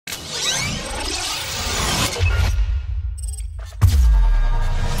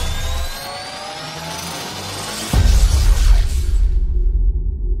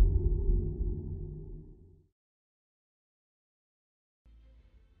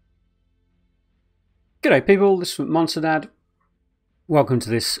G'day people, this is Monster Dad. Welcome to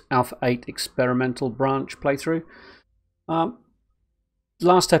this Alpha 8 experimental branch playthrough.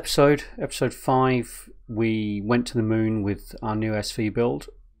 Last episode, episode 5, we went to the moon with our new SV build.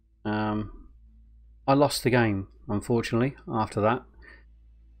 I lost the game, unfortunately, after that.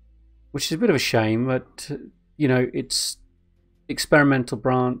 Which is a bit of a shame, but, you know, it's experimental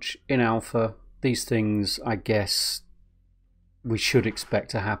branch in Alpha. These things, I guess, we should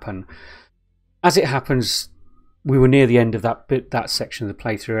expect to happen. As it happens, we were near the end of that section of the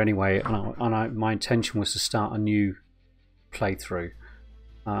playthrough anyway, and my intention was to start a new playthrough.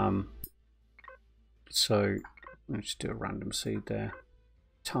 So let's just do a random seed there.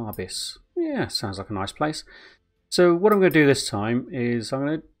 Tarbis, yeah, sounds like a nice place. So what I'm going to do this time is I'm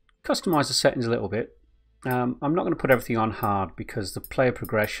going to customize the settings a little bit. I'm not going to put everything on hard because the player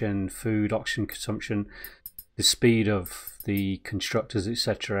progression, food, oxygen consumption, the speed of the constructors,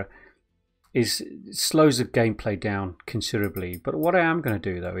 etc. slows the gameplay down considerably. But what I am going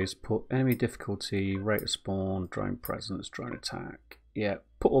to do though is put enemy difficulty, rate of spawn, drone presence, drone attack. Yeah,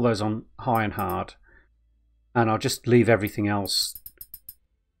 put all those on high and hard, and I'll just leave everything else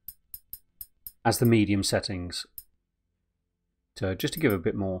as the medium settings. So just to give a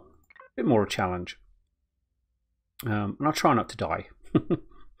bit more a challenge, and I'll try not to die.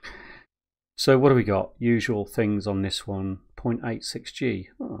 So what do we got? Usual things on this one. 0.86 G.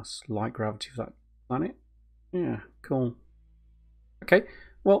 Oh, that's light gravity for that planet. Yeah, cool. Okay,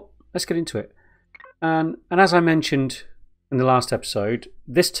 well, let's get into it. And as I mentioned in the last episode,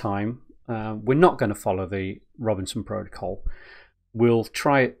 this time we're not going to follow the Robinson protocol. We'll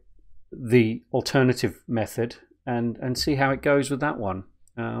try the alternative method and see how it goes with that one.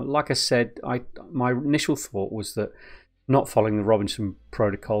 Like I said, my initial thought was that not following the Robinson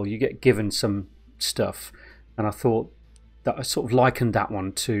protocol, you get given some stuff, and I thought that I sort of likened that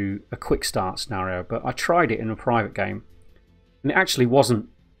one to a quick start scenario, but I tried it in a private game and it actually wasn't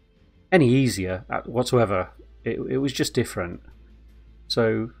any easier whatsoever. It was just different.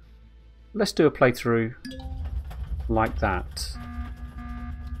 So let's do a playthrough like that.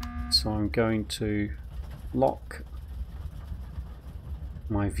 So I'm going to lock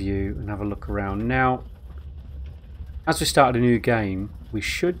my view and have a look around. Now, as we started a new game, we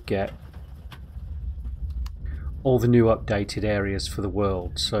should get all the new updated areas for the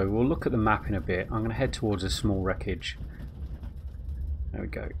world. So we'll look at the map in a bit. I'm going to head towards a small wreckage. There we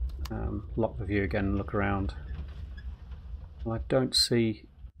go. Lock the view again and look around. Well, I don't see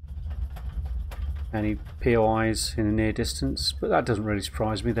any POIs in the near distance, but that doesn't really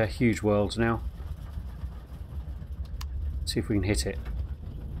surprise me. They're huge worlds now. Let's see if we can hit it.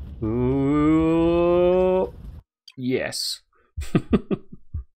 Ooh, yes.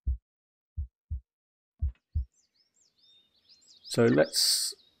 So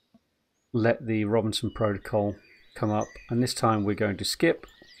let's let the Robinson protocol come up, and this time we're going to skip.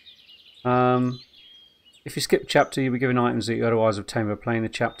 If you skip chapter, you'll be given items that you otherwise obtain by playing the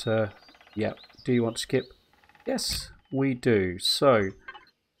chapter. Yep. Do you want to skip? Yes, we do. So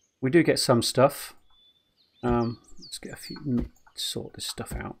we do get some stuff. Let's get a few. Sort this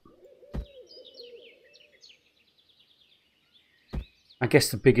stuff out. I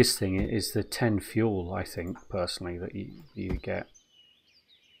guess the biggest thing is the 10 fuel, I think, personally, that you get.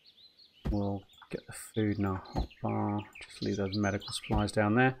 We'll get the food in our hot bar. Just leave those medical supplies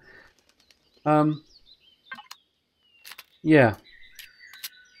down there. Yeah.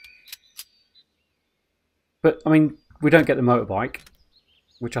 But, I mean, we don't get the motorbike,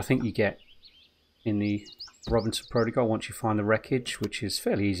 which I think you get in the Robinson protocol once you find the wreckage, which is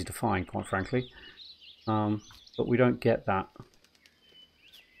fairly easy to find, quite frankly. But we don't get that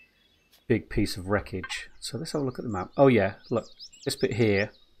big piece of wreckage. So let's have a look at the map. Oh yeah, look, this bit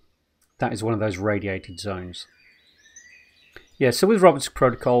here, that is one of those radiated zones. Yeah, so with Robinson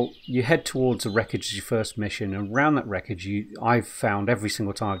protocol, you head towards the wreckage as your first mission, and around that wreckage, I've found every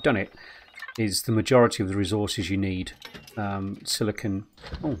single time I've done it, is the majority of the resources you need. Silicon,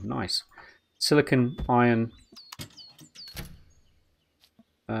 oh nice, silicon, iron,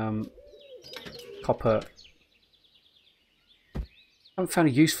 copper. I haven't found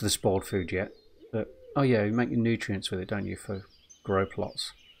a use for the spoiled food yet, but oh yeah, you make your nutrients with it, don't you, for grow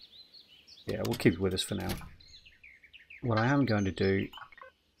plots? Yeah, we'll keep it with us for now. What I am going to do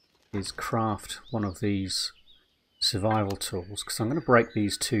is craft one of these survival tools, because I'm going to break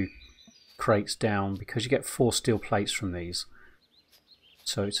these 2 crates down, because you get 4 steel plates from these.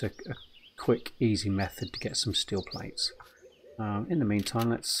 So it's a quick, easy method to get some steel plates. In the meantime,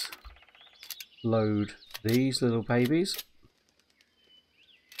 let's load these little babies.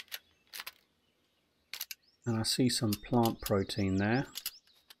 And I see some plant protein there.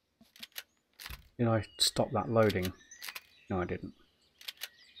 Did I stop that loading? No, I didn't.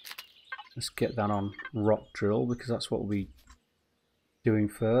 Let's get that on rock drill because that's what we'll be doing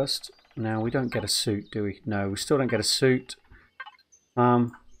first. Now, we don't get a suit, do we? No, we still don't get a suit. So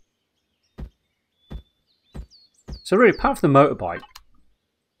really, apart from the motorbike,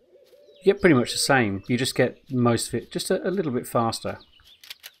 you get pretty much the same. You just get most of it just a little bit faster.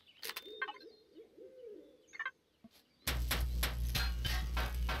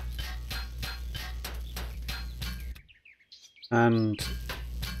 And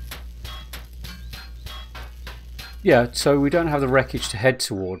yeah, so we don't have the wreckage to head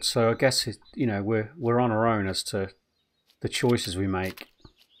towards. So I guess you know, we're on our own as to the choices we make.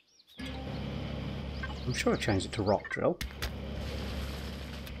 I'm sure I changed it to rock drill.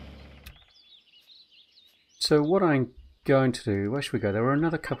 So what I'm going to do, where should we go? There were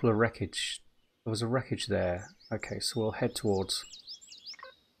another couple of wreckage. There was a wreckage there. Okay, so we'll head towards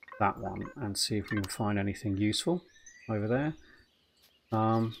that one and see if we can find anything useful over there.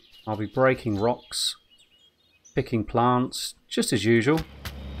 I'll be breaking rocks, picking plants, just as usual.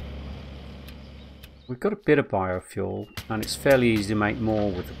 We've got a bit of biofuel, and it's fairly easy to make more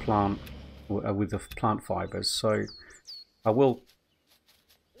with the plant fibers. So I will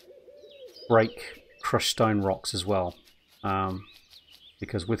break crushed stone rocks as well,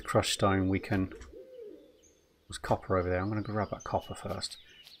 because with crushed stone we can. There's copper over there. I'm going to grab that copper first.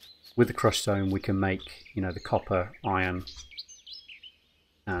 With the crushed stone we can make, you know, the copper, iron,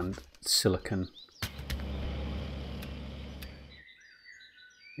 and silicon.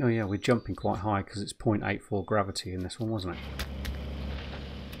 Oh yeah, we're jumping quite high because it's 0.84 gravity in this one, wasn't it?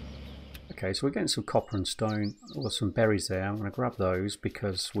 Okay, so we're getting some copper and stone. Oh, there's some berries there. I'm going to grab those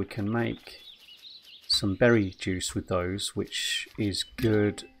because we can make some berry juice with those, which is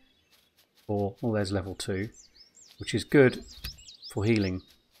good for... Oh, there's level 2, which is good for healing.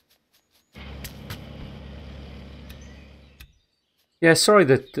 Yeah, sorry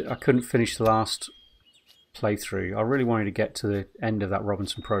that I couldn't finish the last playthrough. I really wanted to get to the end of that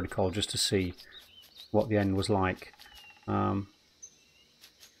Robinson Protocol just to see what the end was like. But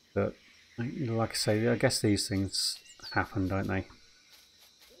like I say, I guess these things happen, don't they?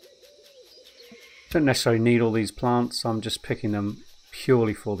 Don't necessarily need all these plants. I'm just picking them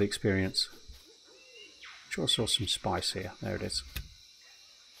purely for the experience. I'm sure I saw some spice here. There it is.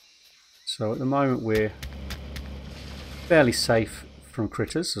 So at the moment we're fairly safe from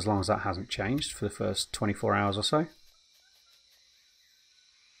critters, as long as that hasn't changed for the first 24 hours or so.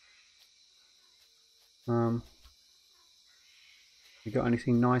 You got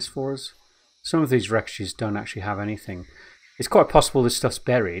anything nice for us? Some of these wreckages don't actually have anything. It's quite possible this stuff's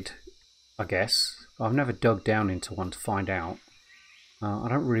buried, I guess. I've never dug down into one to find out. I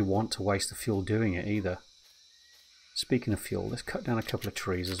don't really want to waste the fuel doing it either. Speaking of fuel, let's cut down a couple of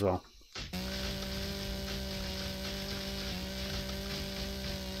trees as well.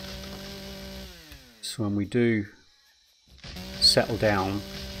 So when we do settle down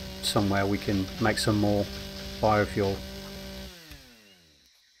somewhere, we can make some more biofuel.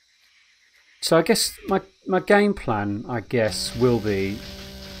 So I guess my game plan, I guess, will be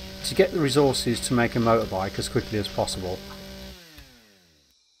to get the resources to make a motorbike as quickly as possible.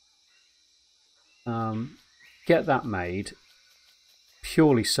 Get that made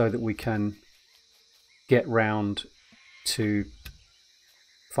purely so that we can get round to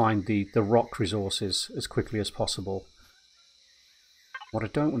find the rock resources as quickly as possible. What I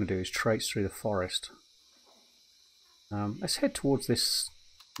don't want to do is traipse through the forest. Let's head towards this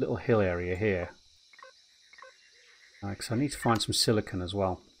little hill area here, because I need to find some silicon as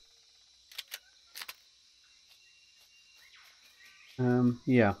well.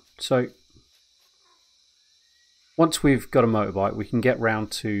 Yeah, so once we've got a motorbike, we can get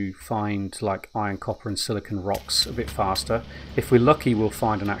round to find like iron, copper and silicon rocks a bit faster. If we're lucky, we'll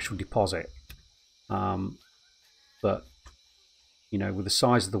find an actual deposit. But you know, with the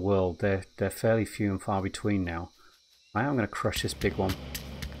size of the world, they're fairly few and far between now. I am going to crush this big one.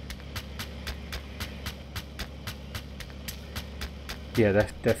 Yeah,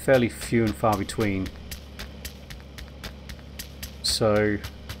 they're fairly few and far between. So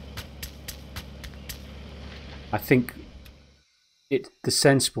I think the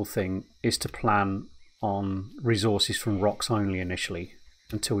sensible thing is to plan on resources from rocks only initially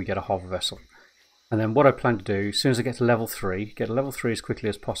until we get a hover vessel. And then what I plan to do, as soon as I get to level 3, get to level 3 as quickly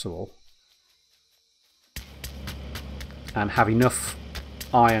as possible and have enough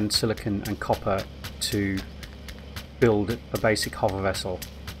iron, silicon and copper to build a basic hover vessel.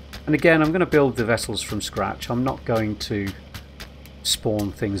 And again, I'm going to build the vessels from scratch. I'm not going to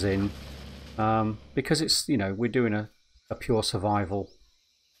spawn things in because it's, you know, we're doing a pure survival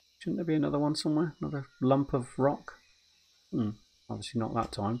Shouldn't there be another one somewhere? Another lump of rock? Obviously not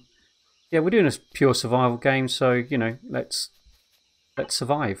that time. Yeah, we're doing a pure survival game, so, you know, let's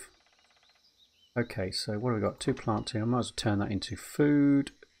survive. Okay, so what have we got? 2 plant here. I might as well turn that into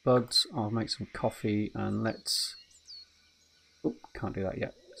food. Bugs. I'll make some coffee and let's... Oh, can't do that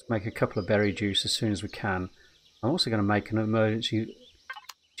yet. Let's make a couple of berry juice as soon as we can. I'm also going to make an emergency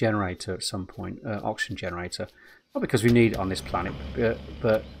generator at some point. Oxygen generator. Not because we need it on this planet,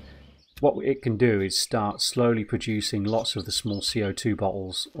 but what it can do is start slowly producing lots of the small CO2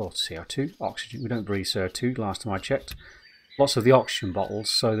 bottles, or CO2, oxygen. We don't breathe CO2 last time I checked. Lots of the oxygen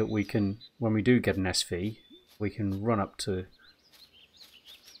bottles so that we can, when we do get an SV, we can run up to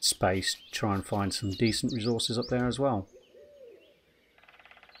space, try and find some decent resources up there as well.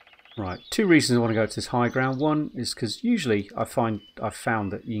 Right, 2 reasons I want to go to this high ground. One is because usually I've found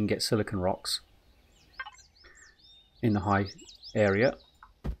that you can get silicon rocks in the high area,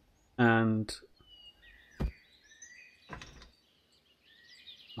 and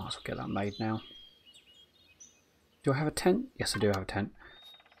might as well get that made now. Do I have a tent? Yes, I do have a tent.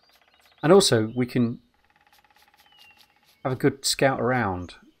 And also we can have a good scout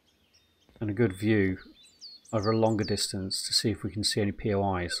around and a good view over a longer distance to see if we can see any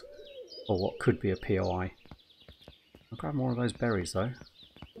POIs, or what could be a POI. I'll grab more of those berries though.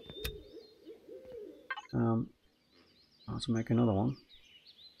 I'll have to make another one.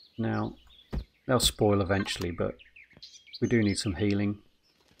 Now, they'll spoil eventually, but we do need some healing.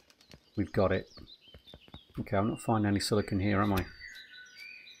 We've got it. Okay, I'm not finding any silicon here, am I?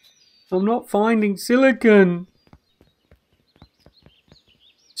 I'm not finding silicon!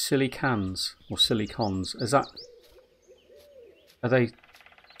 Silicans, or silicons. Is that... Are they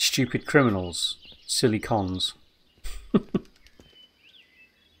stupid criminals? Silicons.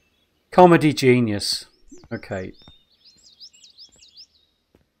 Comedy genius. Okay.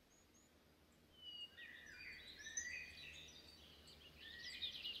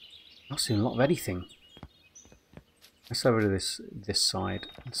 Not seeing a lot of anything. Let's over to this side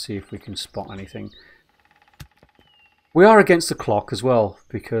and see if we can spot anything. We are against the clock as well,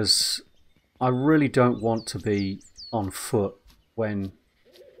 because I really don't want to be on foot when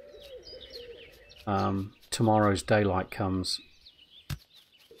tomorrow's daylight comes,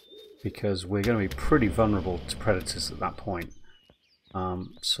 because we're going to be pretty vulnerable to predators at that point.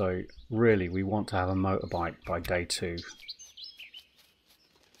 So really we want to have a motorbike by day 2.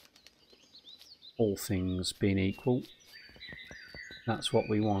 All things being equal, that's what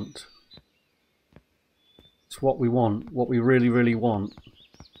we want. It's what we want, what we really, really want.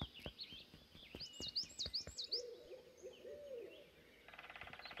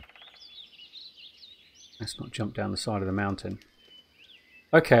 Let's not jump down the side of the mountain.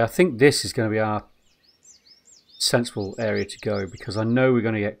 Okay, I think this is going to be our sensible area to go, because I know we're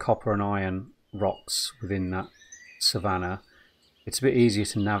going to get copper and iron rocks within that savanna. It's a bit easier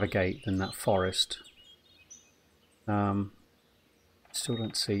to navigate than that forest. Still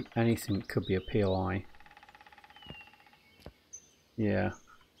don't see anything that could be a POI. Yeah.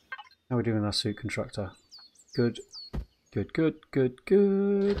 How are we doing with our suit constructor? Good. Good, good, good,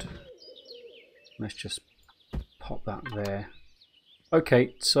 good. Let's just pop that there.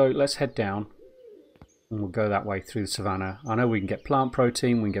 Okay, so let's head down. And we'll go that way through the savanna. I know we can get plant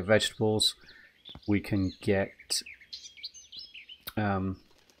protein, we can get vegetables, we can get plant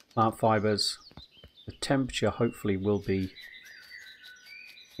fibers. The temperature hopefully will be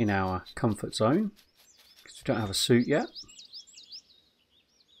in our comfort zone, because we don't have a suit yet.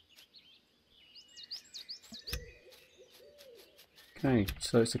 Okay,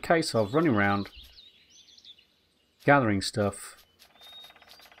 so it's a case of running around, gathering stuff,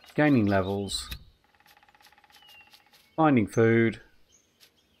 gaining levels, finding food,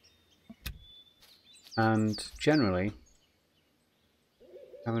 and generally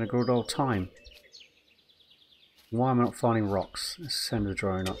having a good old time. Why am I not finding rocks? Let's send the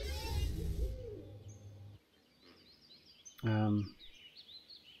drone up.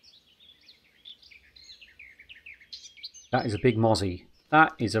 That is a big mozzie.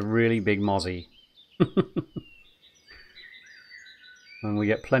 That is a really big mozzie. And we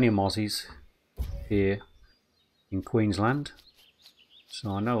get plenty of mozzies here in Queensland,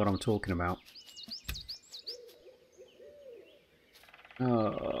 so I know what I'm talking about.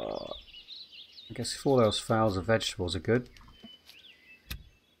 I guess if all else fails, the vegetables are good.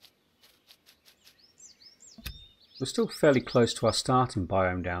 We're still fairly close to our starting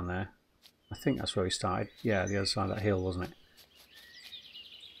biome down there. I think that's where we started. Yeah, the other side of that hill, wasn't it?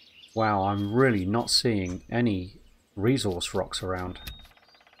 Wow, I'm really not seeing any resource rocks around.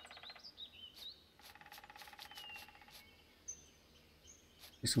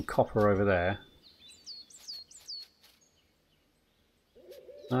 There's some copper over there.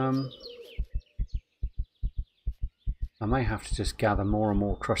 I may have to just gather more and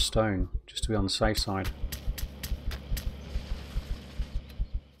more crushed stone just to be on the safe side.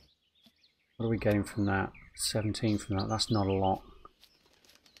 What are we getting from that? 17 from that. That's not a lot.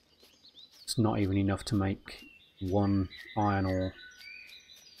 It's not even enough to make one iron ore.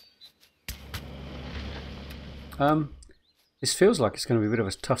 This feels like it's going to be a bit of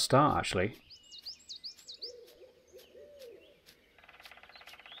a tough start, actually.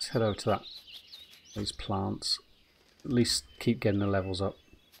 Let's head over to these plants. At least keep getting the levels up.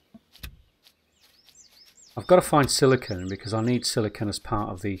 I've got to find silicon because I need silicon as part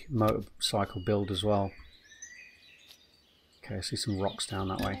of the motorcycle build as well. Okay, I see some rocks down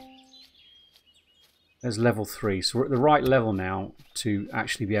that way. There's level 3, so we're at the right level now to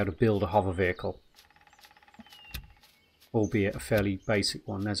actually be able to build a hover vehicle. Albeit a fairly basic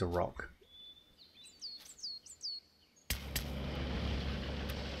one. There's a rock.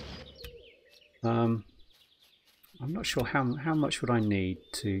 I'm not sure how much would I need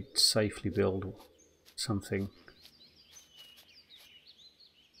to safely build something.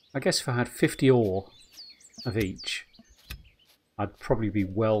 I guess if I had 50 ore of each, I'd probably be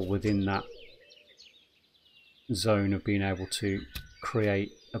well within that zone of being able to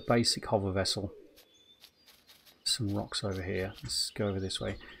create a basic hover vessel. Some rocks over here. Let's go over this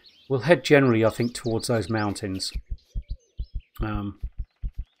way. We'll head generally, I think, towards those mountains.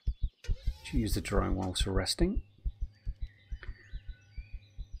 Use the drone whilst we're resting.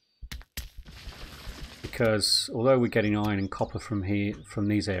 Because although we're getting iron and copper from here, from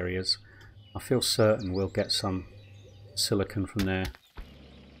these areas, I feel certain we'll get some silicon from there,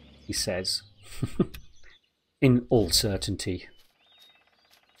 he says. In all certainty.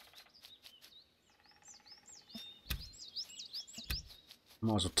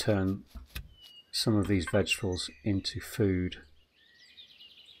 Might as well turn some of these vegetables into food.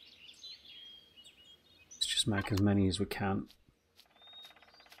 Let's just make as many as we can.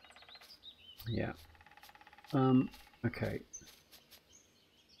 Yeah. Okay.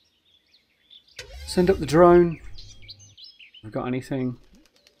 Send up the drone. Have we got anything?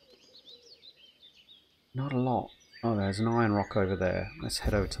 Not a lot. Oh, there's an iron rock over there. Let's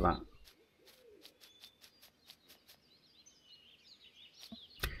head over to that.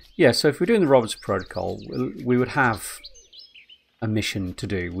 Yeah, so if we're doing the Roberts Protocol, we would have a mission to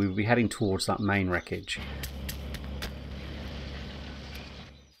do. We would be heading towards that main wreckage.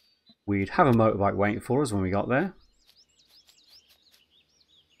 We'd have a motorbike waiting for us when we got there.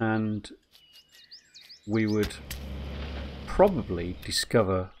 And we would probably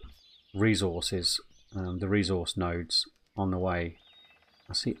discover resources, the resource nodes on the way.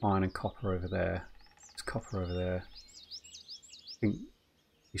 I see iron and copper over there. There's copper over there. I think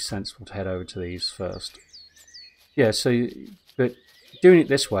be sensible to head over to these first. Yeah, so but doing it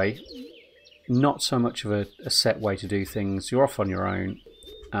this way, not so much of a set way to do things. You're off on your own,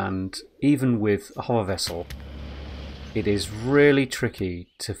 and even with a hover vessel, it is really tricky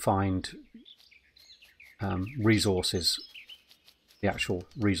to find resources, the actual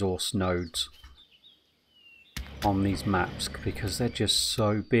resource nodes on these maps, because they're just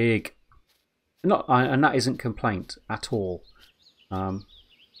so big. And that isn't complaint at all.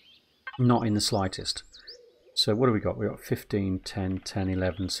 Not in the slightest. So what do we got? We got 15, 10, 10,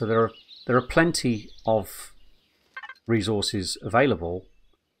 11. So there are plenty of resources available,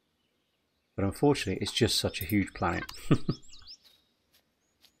 but unfortunately it's just such a huge planet.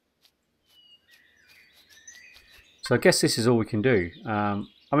 So I guess this is all we can do. I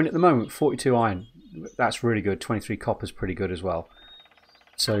mean, at the moment, 42 iron, that's really good. 23 copper is pretty good as well.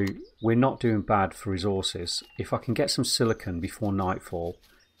 So we're not doing bad for resources. If I can get some silicon before nightfall,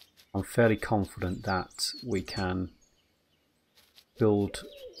 I'm fairly confident that we can build.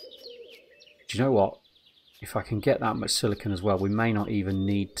 Do you know what? If I can get that much silicon as well, we may not even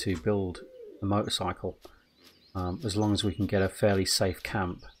need to build a motorcycle, as long as we can get a fairly safe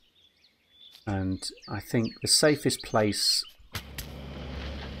camp. And I think the safest place,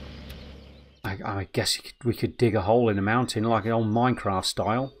 I guess we could dig a hole in a mountain like an old Minecraft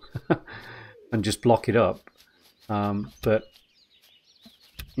style and just block it up. But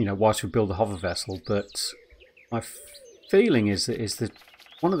you know, whilst we build a hover vessel. But my feeling is that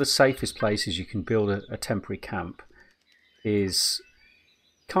one of the safest places you can build a temporary camp is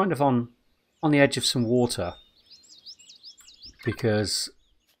kind of on the edge of some water, because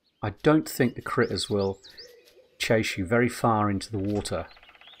I don't think the critters will chase you very far into the water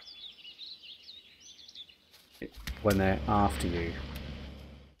when they're after you.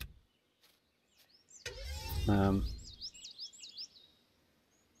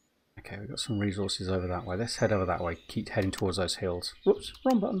 Okay, we've got some resources over that way. Let's head over that way. Keep heading towards those hills. Whoops,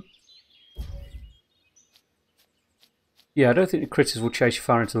 wrong button. Yeah, I don't think the critters will chase you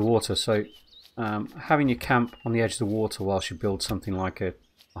far into the water, so having your camp on the edge of the water whilst you build something like a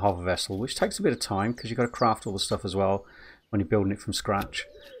hover vessel, which takes a bit of time because you've got to craft all the stuff as well when you're building it from scratch.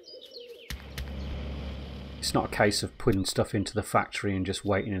 It's not a case of putting stuff into the factory and just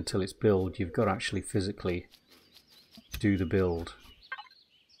waiting until it's built. You've got to actually physically do the build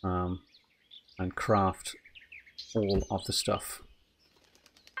and craft all of the stuff.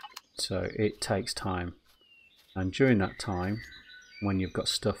 So it takes time. And during that time, when you've got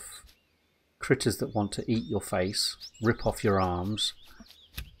stuff, critters that want to eat your face, rip off your arms,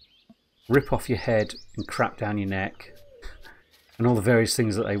 rip off your head and crap down your neck, and all the various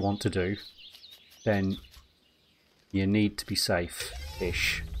things that they want to do, then you need to be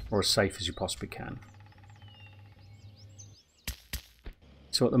safe-ish, or as safe as you possibly can.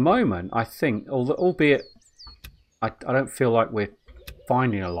 So at the moment, I think, albeit I don't feel like we're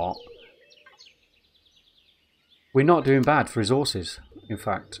finding a lot, we're not doing bad for resources, in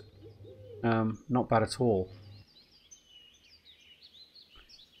fact. Not bad at all.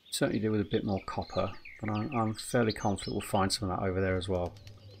 Certainly do with a bit more copper, but I'm fairly confident we'll find some of that over there as well.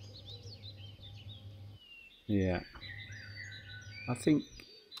 Yeah. I think...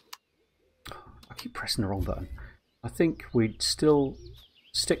 I keep pressing the wrong button. I think we'd still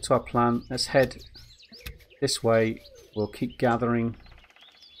stick to our plan. Let's head this way. We'll keep gathering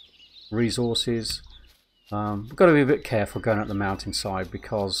resources. We've got to be a bit careful going up the mountainside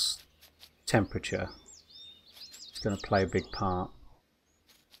because temperature is going to play a big part.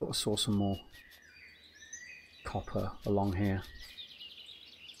 Thought I saw some more copper along here.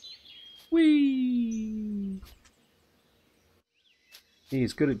 Whee!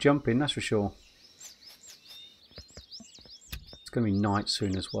 He's good at jumping, that's for sure. It's going to be night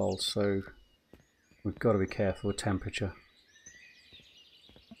soon as well, so we've got to be careful with temperature.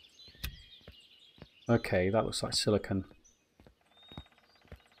 Okay, that looks like silicon.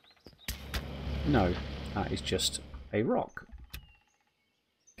 No, that is just a rock.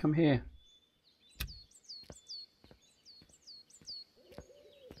 Come here.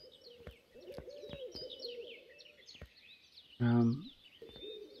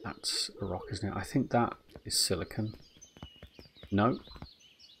 That's a rock, isn't it? I think that is silicon. No.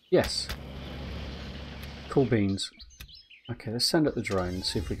 Yes. Cool beans. Okay, let's send up the drone and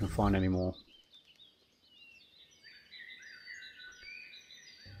see if we can find any more.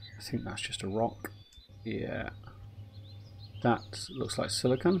 I think that's just a rock. Yeah. That looks like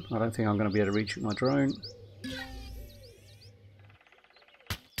silicon. I don't think I'm going to be able to reach it with my drone.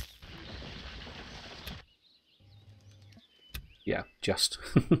 Yeah, just.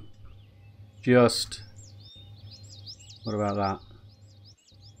 Just. What about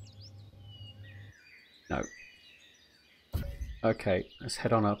that? No. Okay, let's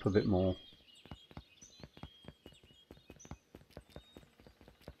head on up a bit more.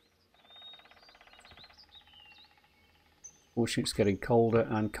 Fortunately, it's getting colder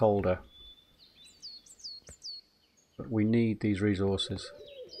and colder. But we need these resources.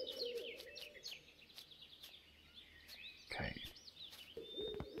 Okay.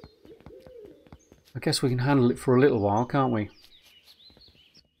 I guess we can handle it for a little while, can't we?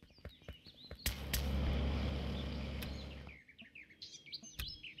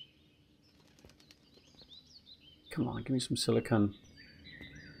 Come on, give me some silicon.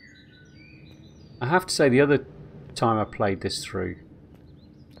 I have to say, the other time I played this through,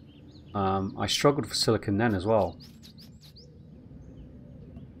 I struggled for silicon then as well.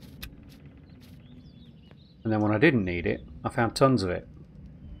 And then when I didn't need it, I found tons of it.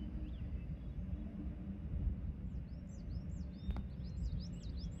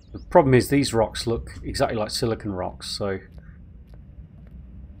 The problem is these rocks look exactly like silicon rocks, so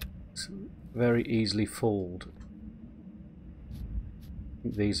it's very easily fooled. I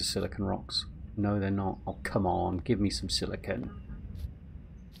think these are silicon rocks. No, they're not. Oh, come on, give me some silicon.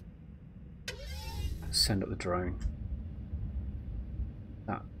 Send up the drone.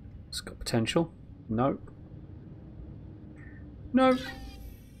 That's got potential. Nope. Nope.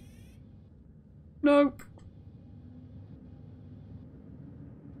 Nope.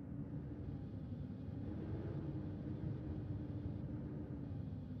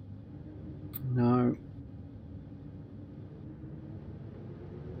 No.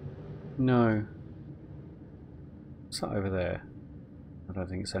 No. What's that over there? I don't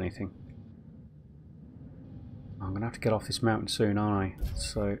think it's anything. I'm going to have to get off this mountain soon, aren't I?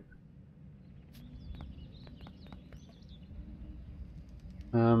 So...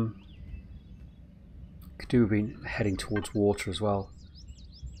 could do with being heading towards water as well.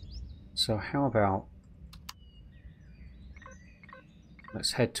 So how about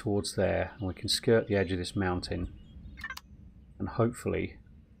let's head towards there and we can skirt the edge of this mountain and hopefully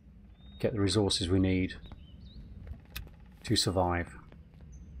get the resources we need to survive.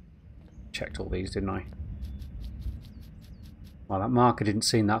 Checked all these, didn't I? Well, that marker didn't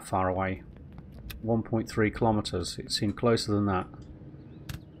seem that far away. 1.3 kilometers. It seemed closer than that.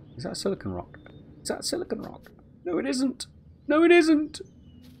 Is that silicon rock? Is that silicon rock? No, it isn't. No, it isn't.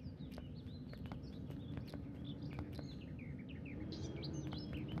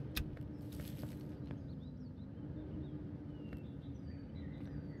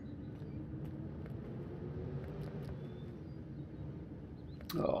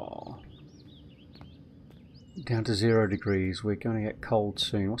 Oh. Down to 0 degrees. We're going to get cold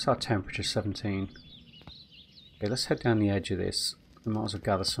soon. What's our temperature? 17. Okay, let's head down the edge of this. We might as well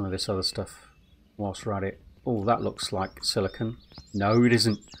gather some of this other stuff whilst we're at it. Oh, that looks like silicon. No, it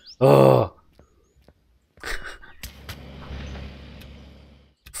isn't. Oh!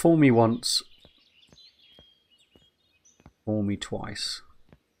 Fool me once. Fool me twice.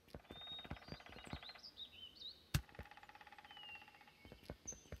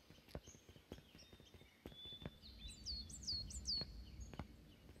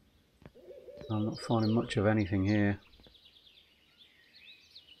 I'm not finding much of anything here.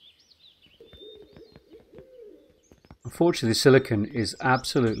 Unfortunately, silicon is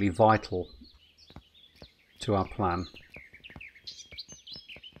absolutely vital to our plan.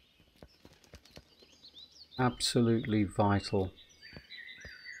 Absolutely vital.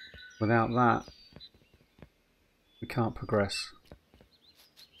 Without that, we can't progress.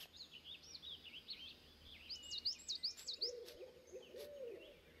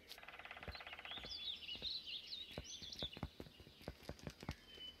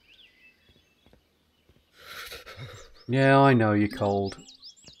 Yeah, I know you're cold.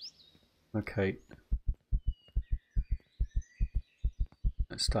 Okay.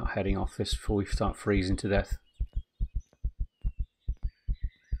 Let's start heading off this before we start freezing to death.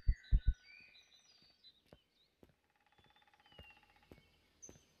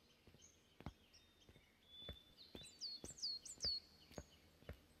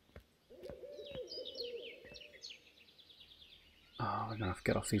 Oh, we're going to have to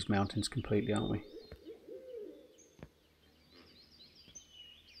get off these mountains completely, aren't we?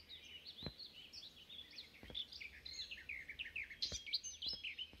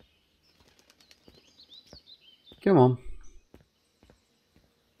 Come on.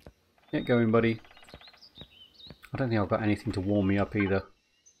 Get going, buddy. I don't think I've got anything to warm me up either.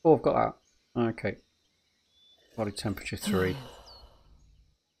 Oh, I've got that. Okay. Body temperature 3.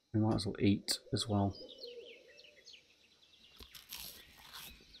 We might as well eat as well.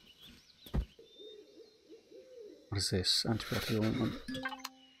 What is this? Antibiotic ointment.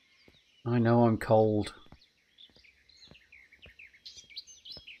 I know I'm cold.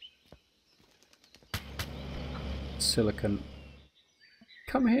 Silicon.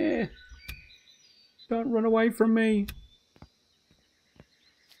 Come here. Don't run away from me.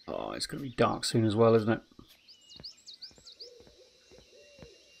 Oh, it's going to be dark soon as well, isn't it?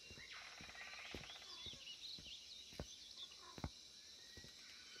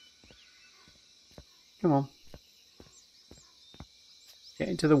 Come on. Get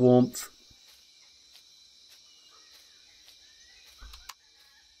into the warmth.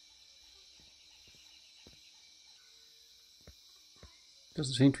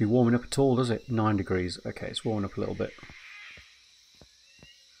 Doesn't seem to be warming up at all, does it? 9 degrees. Okay, it's warming up a little bit.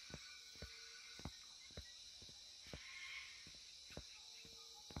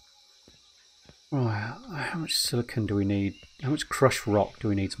 Right, how much silicon do we need? How much crushed rock do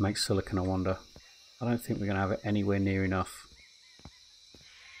we need to make silicon, I wonder? I don't think we're going to have it anywhere near enough.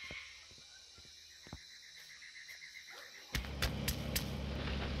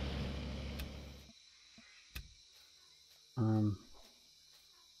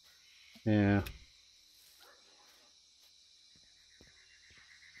 Yeah.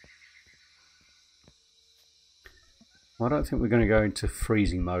 Well, I don't think we're going to go into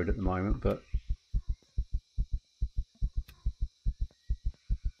freezing mode at the moment, but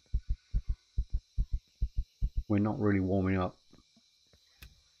we're not really warming up.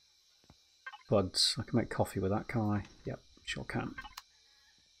 Buds. I can make coffee with that, can't I? Yep, sure can.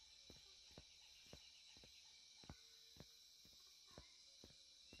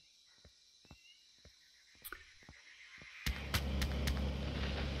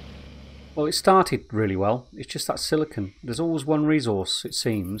 Well, it started really well. It's just that silicon. There's always one resource, it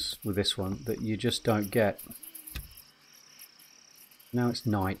seems, with this one that you just don't get. Now it's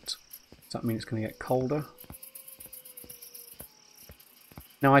night. Does that mean it's going to get colder?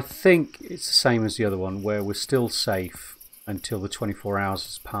 Now I think it's the same as the other one, where we're still safe until the 24 hours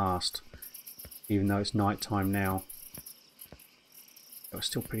has passed, even though it's night time now. We're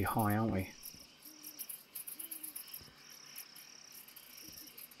still pretty high, aren't we?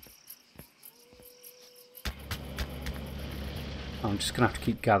 I'm just going to have to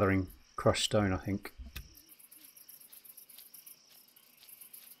keep gathering crushed stone, I think.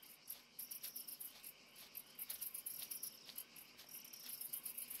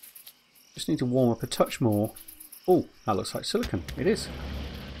 Just need to warm up a touch more. Oh, that looks like silicon. It is.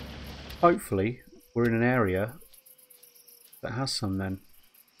 Hopefully, we're in an area that has some then.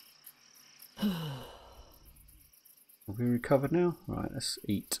 Have we recovered now? Right, let's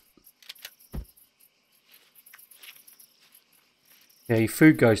eat. Yeah, your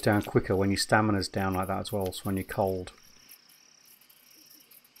food goes down quicker when your stamina's down like that as well, so when you're cold.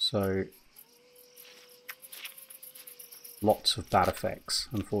 So, lots of bad effects,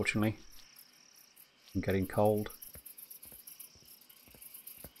 unfortunately, from getting cold.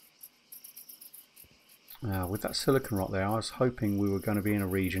 With that silicon rock there, I was hoping we were going to be in a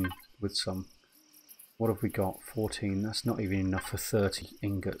region with some. What have we got? 14. That's not even enough for 30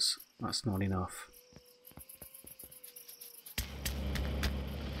 ingots. That's not enough.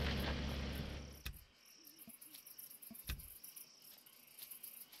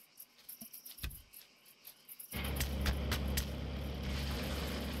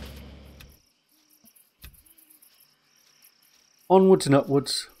 Onwards and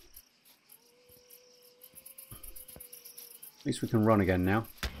upwards. At least we can run again now.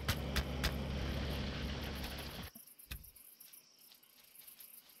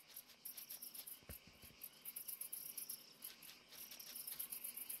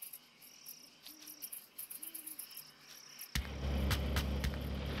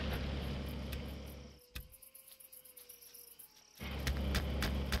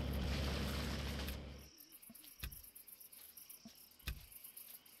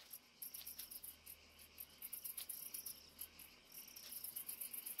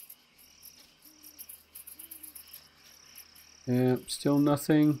 Yeah, still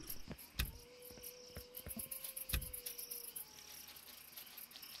nothing.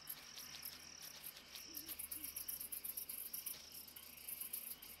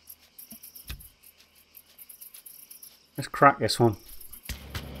 Let's crack this one.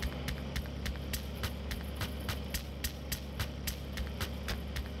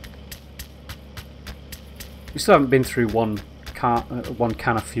 We still haven't been through one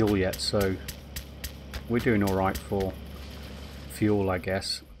can of fuel yet, so we're doing all right for fuel, I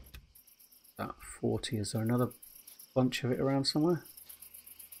guess. That 40. Is there another bunch of it around somewhere?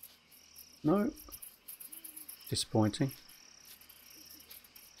 No. Disappointing.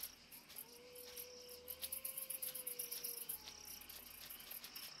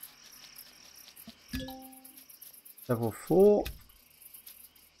 Level 4.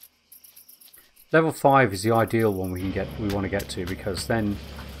 Level 5 is the ideal one we want to get to, because then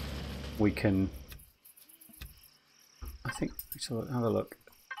we can, I think, let's have a look.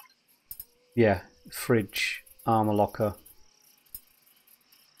 Yeah, fridge, armor locker.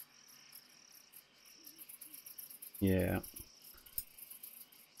 Yeah.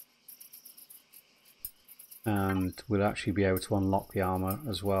 And we'll actually be able to unlock the armor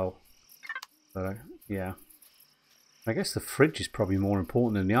as well. So, yeah. I guess the fridge is probably more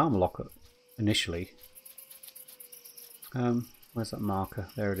important than the armor locker initially. Where's that marker?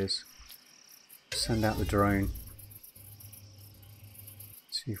 There it is. Send out the drone.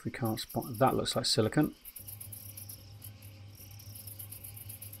 See if we can't spot. That looks like silicon.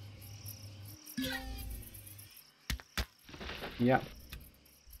 Yeah.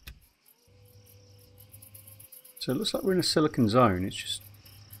 So it looks like we're in a silicon zone. It's just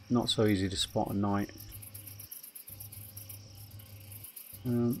not so easy to spot at night.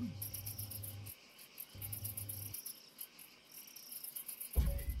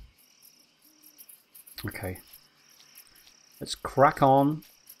 Okay. Let's crack on.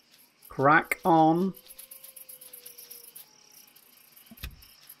 Crack on.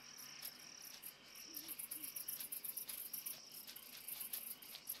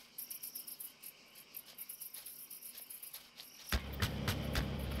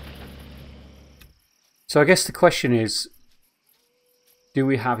 So I guess the question is, do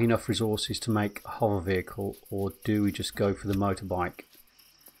we have enough resources to make a hover vehicle, or do we just go for the motorbike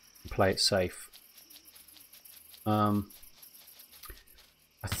and play it safe?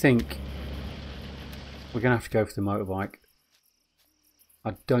 I think we're going to have to go for the motorbike.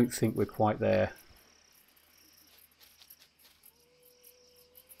 I don't think we're quite there.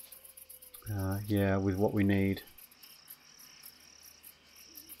 Yeah, with what we need.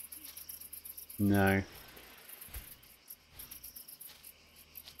 No.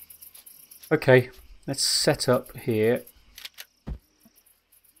 Okay, let's set up here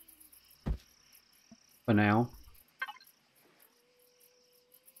for now.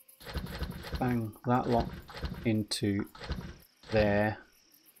 Bang that lot into there.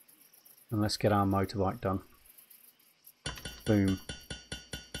 And let's get our motorbike done. Boom.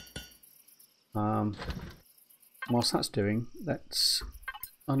 Whilst that's doing, let's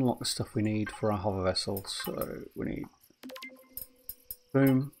unlock the stuff we need for our hover vessel. So we need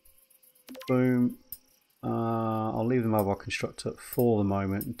boom, boom. I'll leave the mobile constructor for the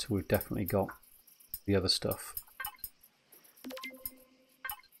moment until we've definitely got the other stuff.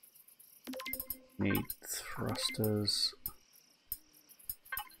 Need thrusters.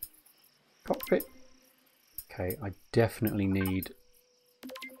 Cockpit. Okay, I definitely need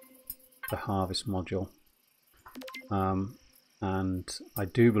the harvest module. And I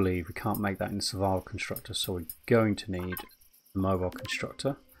do believe we can't make that in the survival constructor, so we're going to need the mobile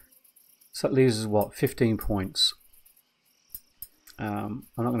constructor. So that leaves us what, 15 points. I'm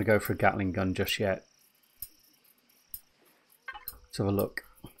not going to go for a Gatling gun just yet. Let's have a look.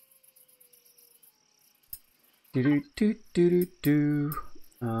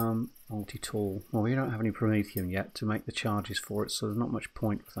 Multi-tool. Well, we don't have any Prometheum yet to make the charges for it, so there's not much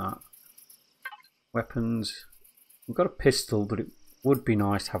point for that. Weapons. We've got a pistol, but it would be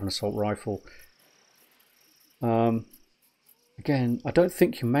nice to have an assault rifle. Again, I don't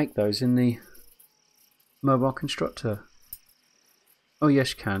think you make those in the mobile constructor. Oh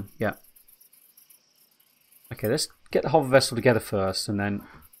yes, you can. Yeah. Okay, let's get the hover vessel together first, and then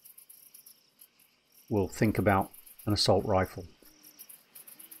we'll think about an assault rifle.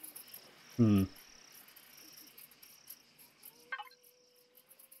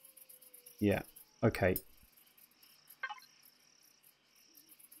 Yeah. Okay.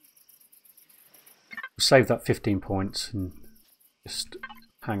 We'll save that 15 points and just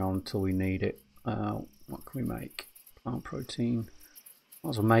hang on till we need it. What can we make? Plant protein. Might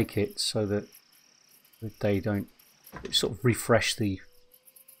as well make it so that they don't sort of refresh the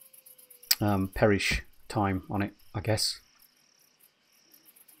perish time on it, I guess.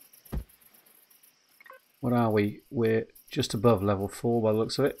 What are we? We're just above level 4 by the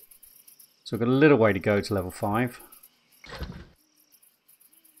looks of it. So we've got a little way to go to level 5.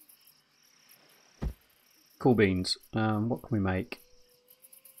 Cool beans. What can we make?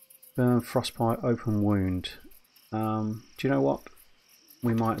 Burn, frostbite, open wound. Do you know what?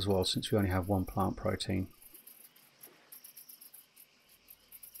 We might as well, since we only have one plant protein.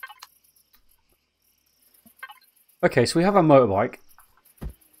 Okay, so we have our motorbike.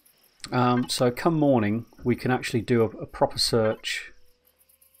 So come morning, we can actually do a proper search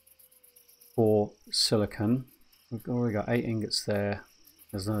for silicon. We've already got 8 ingots there.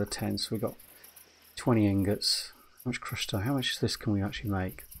 There's another 10, so we've got 20 ingots. How much crushed stone? How much of this can we actually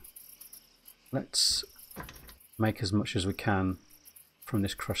make? Let's make as much as we can from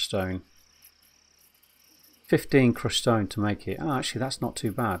this crushed stone. 15 crushed stone to make it. Oh, actually, that's not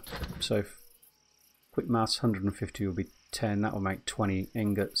too bad. So, quick maths, 150 will be 10. That will make 20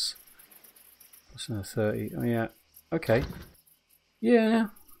 ingots. That's another 30. Oh, yeah. Okay. Yeah.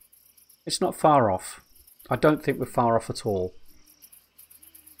 It's not far off. I don't think we're far off at all.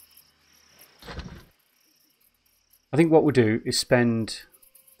 I think what we'll do is spend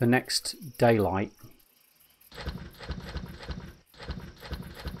the next daylight.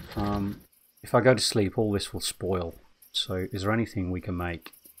 If I go to sleep, all this will spoil. So is there anything we can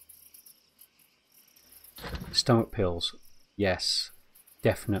make? Stomach pills. Yes,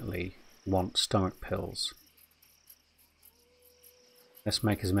 definitely want stomach pills. Let's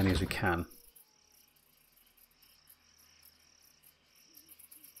make as many as we can.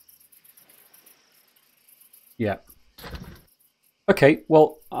 Yeah. Okay,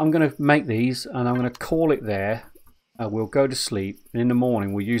 well, I'm going to make these and I'm going to call it there. We'll go to sleep, and in the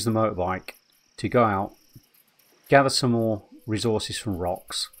morning we'll use the motorbike to go out, gather some more resources from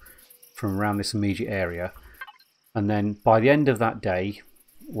rocks from around this immediate area, and then by the end of that day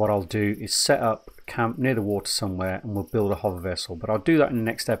what I'll do is set up camp near the water somewhere and we'll build a hover vessel. But I'll do that in the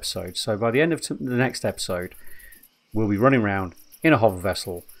next episode. So by the end of the next episode we'll be running around in a hover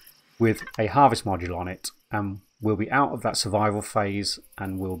vessel with a harvest module on it, and we'll be out of that survival phase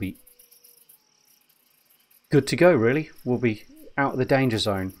and we'll be good to go, really. We'll be out of the danger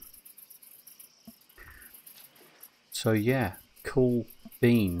zone. So yeah, cool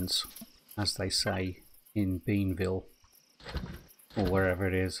beans, as they say in Beanville, or wherever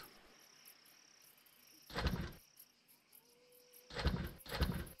it is.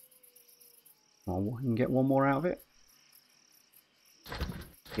 Well, we can get one more out of it.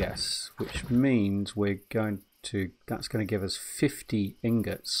 Yes, which means that's going to give us 50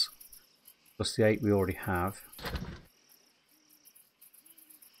 ingots plus the 8 we already have.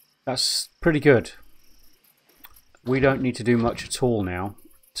 That's pretty good. We don't need to do much at all now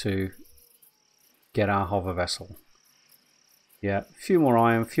to get our hover vessel. Yeah, a few more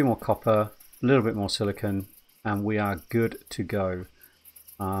iron, a few more copper, a little bit more silicon, and we are good to go.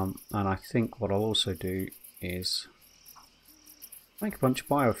 And I think what I'll also do is make a bunch of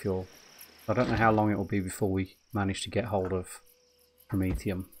biofuel. I don't know how long it will be before we manage to get hold of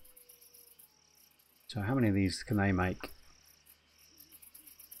promethium. So how many of these can they make?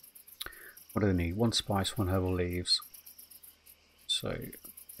 What do they need? 1 spice, 1 herbal leaves. So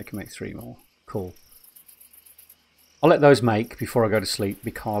they can make 3 more. Cool. I'll let those make before I go to sleep,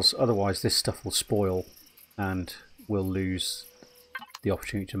 because otherwise this stuff will spoil and we'll lose the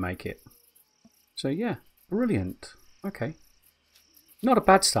opportunity to make it. So yeah, brilliant. Okay. Not a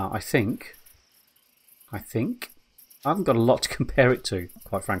bad start, I think. I haven't got a lot to compare it to,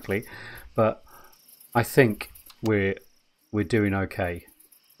 quite frankly, but I think we're doing okay.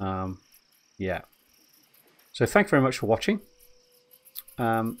 Yeah. So thank you very much for watching.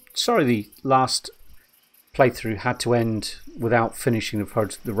 Sorry the last playthrough had to end without finishing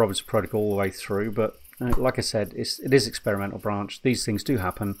the Roberts Protocol all the way through, but like I said, it is experimental branch. These things do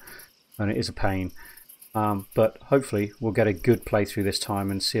happen, and it is a pain. But hopefully we'll get a good playthrough this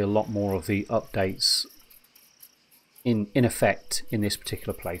time and see a lot more of the updates in effect in this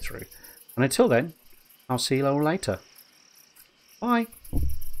particular playthrough. And until then, I'll see you all later. Bye.